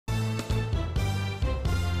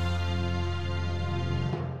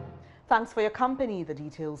Thanks for your company. The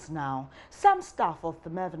details now. Some staff of the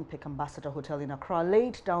Movenpick Ambassador Hotel in Accra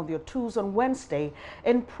laid down their tools on Wednesday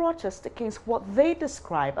in protest against what they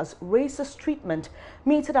describe as racist treatment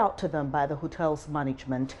meted out to them by the hotel's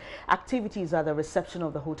management. Activities at the reception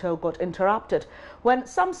of the hotel got interrupted when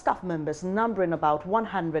some staff members, numbering about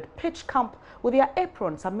 100, pitched camp with their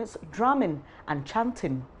aprons amidst drumming and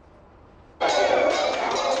chanting.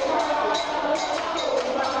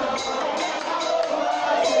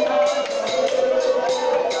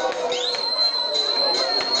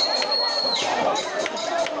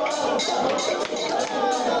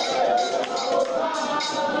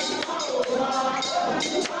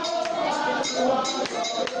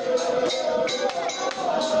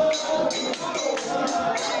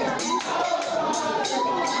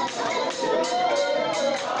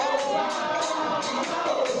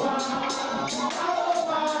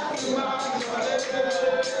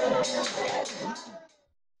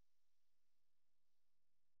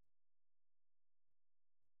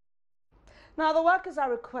 Now, the workers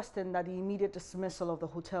are requesting that the immediate dismissal of the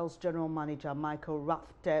hotel's general manager, Michael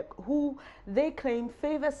Rathdeck, who they claim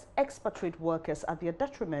favors expatriate workers at their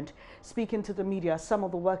detriment. Speaking to the media, some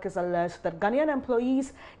of the workers alleged that Ghanaian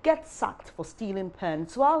employees get sacked for stealing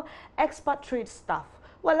pens, while expatriate staff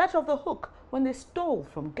were let off the hook when they stole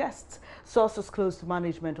from guests. Sources close to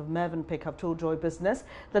management of Movenpick have told Joy Business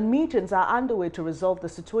that meetings are underway to resolve the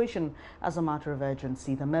situation as a matter of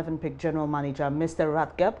urgency. The Movenpick general manager, Mr.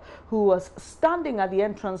 Rathdeck, who was standing at the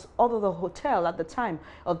entrance of the hotel at the time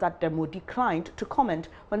of that demo, declined to comment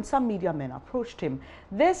when some media men approached him.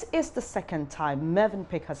 This is the second time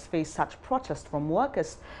Movenpick has faced such protest from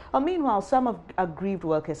workers. Meanwhile, some aggrieved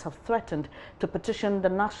workers have threatened to petition the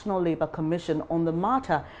National Labour Commission on the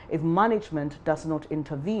matter if management does not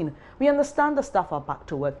intervene. We understand the staff are back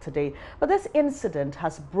to work today, but this incident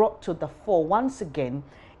has brought to the fore once again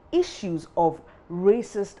issues of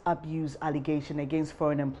racist abuse allegation against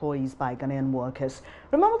foreign employees by Ghanaian workers.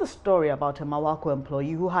 Remember the story about a Mawako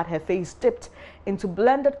employee who had her face dipped into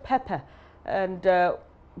blended pepper and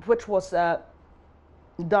which was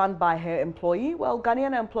done by her employee? Well,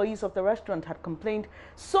 Ghanaian employees of the restaurant had complained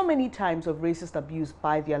so many times of racist abuse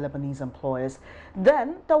by their Lebanese employers.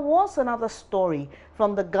 Then there was another story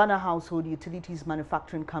from the Ghana Household Utilities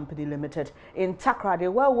Manufacturing Company Limited in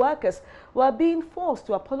Takoradi, where workers were being forced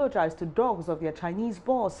to apologize to dogs of their Chinese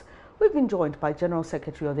boss. We've been joined by General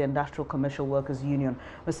Secretary of the Industrial Commercial Workers Union,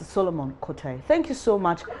 Mr. Solomon Kote. Thank you so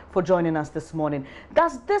much for joining us this morning.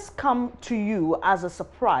 Does this come to you as a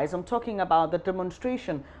surprise? I'm talking about the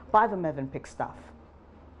demonstration by the Movenpick staff.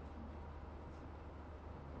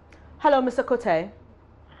 Hello, Mr. Kote.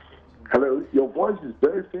 Hello, your voice is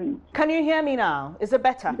very faint. Can you hear me now? Is it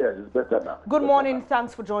better? Yes, it's better now. Good morning.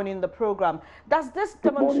 Thanks for joining the program. Does this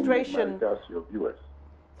demonstration... Good morning, your viewers.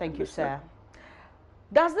 Thank you, sir.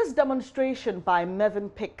 Does this demonstration by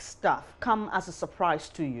Movenpick staff come as a surprise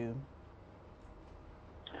to you?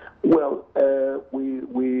 Well,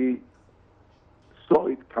 we saw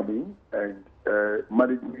it coming, and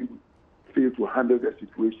management failed to handle the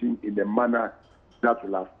situation in a manner that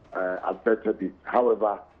will have averted it.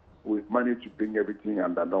 However, we've managed to bring everything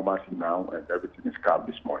under normalcy now, and everything is calm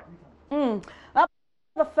this morning.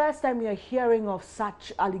 The first time you're hearing of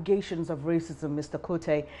such allegations of racism, Mr.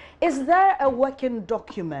 Kote, is there a working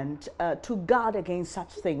document to guard against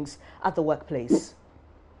such things at the workplace?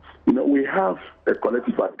 You know, we have a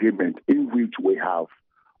collective agreement in which we have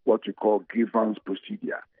what we call grievance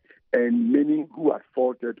procedure. And many who have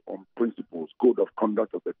faulted on principles, code of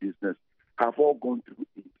conduct of the business, have all gone through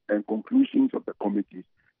it, and conclusions of the committees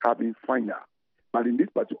have been final. But in this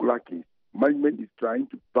particular case, management is trying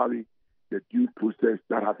to vary the due process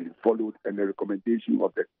that has been followed and the recommendation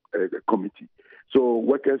of the committee. So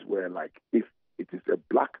workers were like, if it is a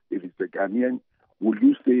black, if it's a Ghanaian, will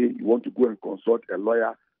you say you want to go and consult a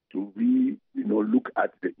lawyer to look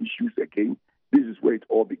at the issues again? This is where it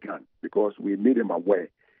all began, because we made them aware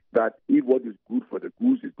that if what is good for the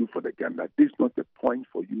goose is good for the gander, this is not the point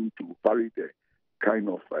for you to vary the kind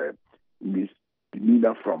of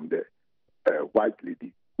misdemeanor from the white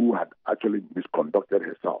lady who had actually misconducted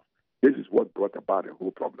herself. This is what brought about the whole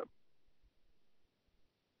problem.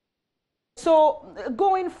 So,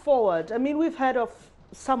 going forward, I mean, we've heard of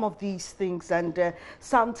some of these things, and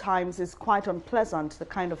sometimes it's quite unpleasant, the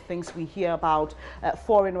kind of things we hear about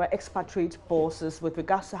foreign or expatriate bosses with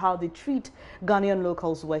regards to how they treat Ghanaian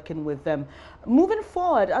locals working with them. Moving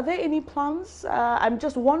forward, are there any plans? I'm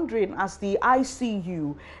just wondering, as the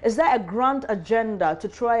ICU, is there a grand agenda to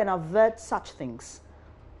try and avert such things?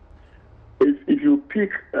 If you pick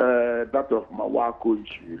that of Mawako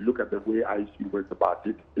issue, look at the way IC went about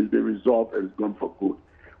it, it's been resolved and it's gone for good.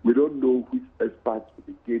 We don't know which experts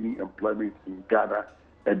will be gaining employment in Ghana,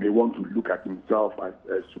 and they want to look at himself as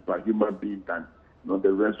a superhuman being than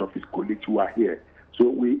the rest of his colleagues who are here. So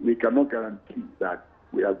we cannot guarantee that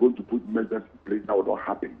we are going to put measures in place that will not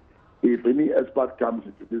happen. If any expert comes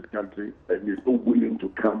into this country and is not willing to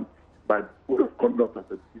come by code of conduct of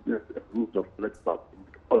the business and rules of flexible,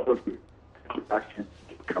 action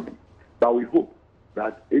coming. But we hope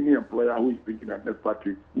that any employer who is bringing an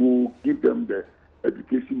expatriate will give them the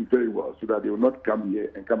education very well so that they will not come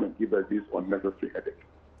here and come and give us this unnecessary headache.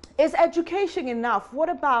 Is education enough? What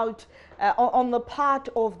about on the part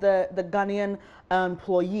of the Ghanaian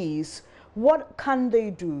employees? What can they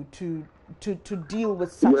do to deal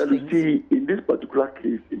with such things? Well, you see, in this particular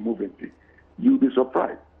case in Movenpick, you'll be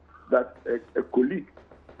surprised that a colleague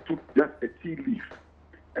took just a tea leaf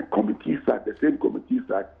and committee sat, the same committee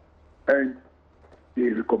sat, and they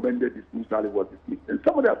recommended dismissal was dismissed. And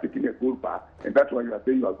somebody has taken a gold bar, and that's why you are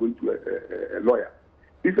saying you are going to a lawyer.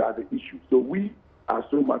 These are the issues. So we are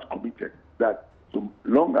so much committed that so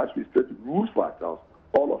long as we set rules for ourselves,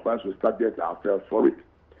 all of us will target ourselves for it.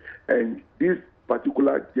 And this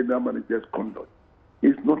particular general manager's conduct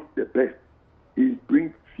is not the best. It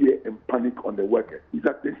brings fear and panic on the workers. His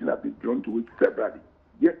attention has been drawn to it severally,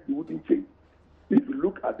 yet it wouldn't change. If you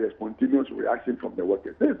look at the spontaneous reaction from the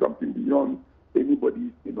workers, there is something beyond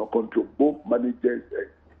anybody's control. Both managers,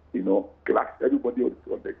 clerks, everybody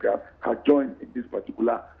on the ground has joined in this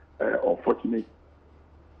particular unfortunate.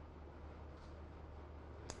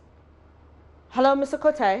 Hello, Mr.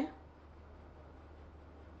 Kote.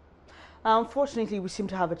 Unfortunately, we seem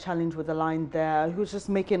to have a challenge with the line there. He was just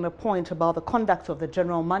making a point about the conduct of the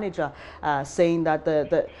general manager, saying that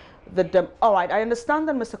all right, I understand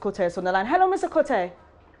that Mr. Kote is on the line. Hello, Mr. Kote.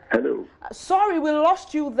 Hello. Sorry, we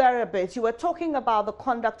lost you there a bit. You were talking about the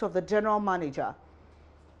conduct of the general manager.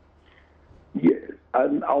 Yes,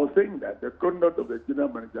 and I was saying that the conduct of the general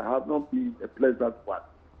manager has not been a pleasant one.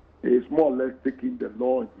 He is more or less taking the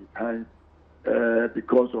law in his hands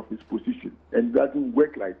because of his position, and it doesn't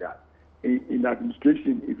work like that. In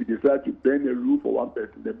administration, if you decide to bend a rule for one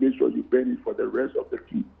person, then make sure you bend it for the rest of the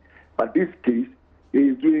team. But this case, he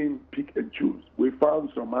is doing pick and choose. We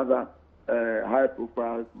found some other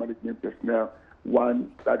high-profile management personnel,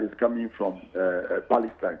 one that is coming from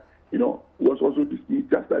Palestine, was also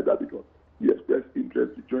dismissed just like that because he expressed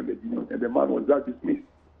interest to join the union, and the man was just dismissed.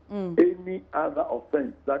 Any other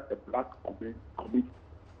offense that a black commits,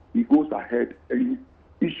 he goes ahead and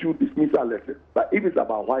issue dismissal letters. But if it's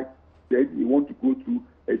about white, then we want to go through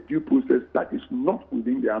a due process that is not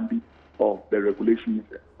within the ambit of the regulations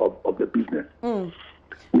of the business.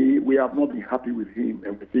 We have not been happy with him,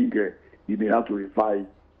 and we think he may have to revise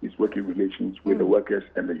his working relations with the workers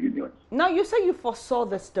and the unions. Now, you say you foresaw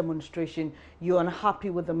this demonstration. You're unhappy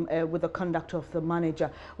with the conduct of the manager.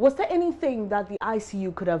 Was there anything that the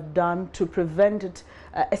ICU could have done to prevent it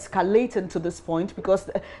escalating to this point? Because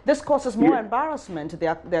this causes more embarrassment.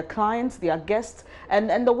 Their clients, their guests,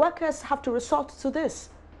 and the workers have to resort to this.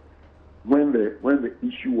 When the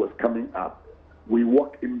issue was coming up, we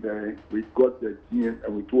walked in there, we got the GM,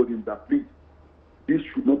 and we told him that, please, this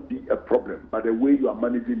should not be a problem, but the way you are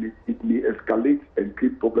managing it, it may escalate and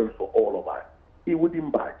create problems for all of us. He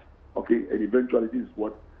wouldn't budge, okay? And eventually this is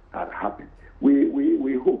what had happened.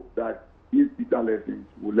 We hope that these bitter lessons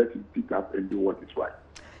will let him pick up and do what is right.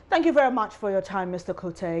 Thank you very much for your time, Mr.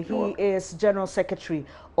 Kote. He is General Secretary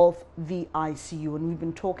of the ICU, and we've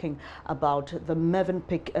been talking about the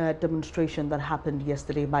Movenpick demonstration that happened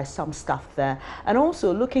yesterday by some staff there, and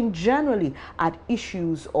also looking generally at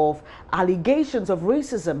issues of allegations of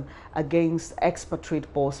racism against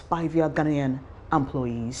expatriate boss by their Ghanaian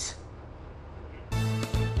employees.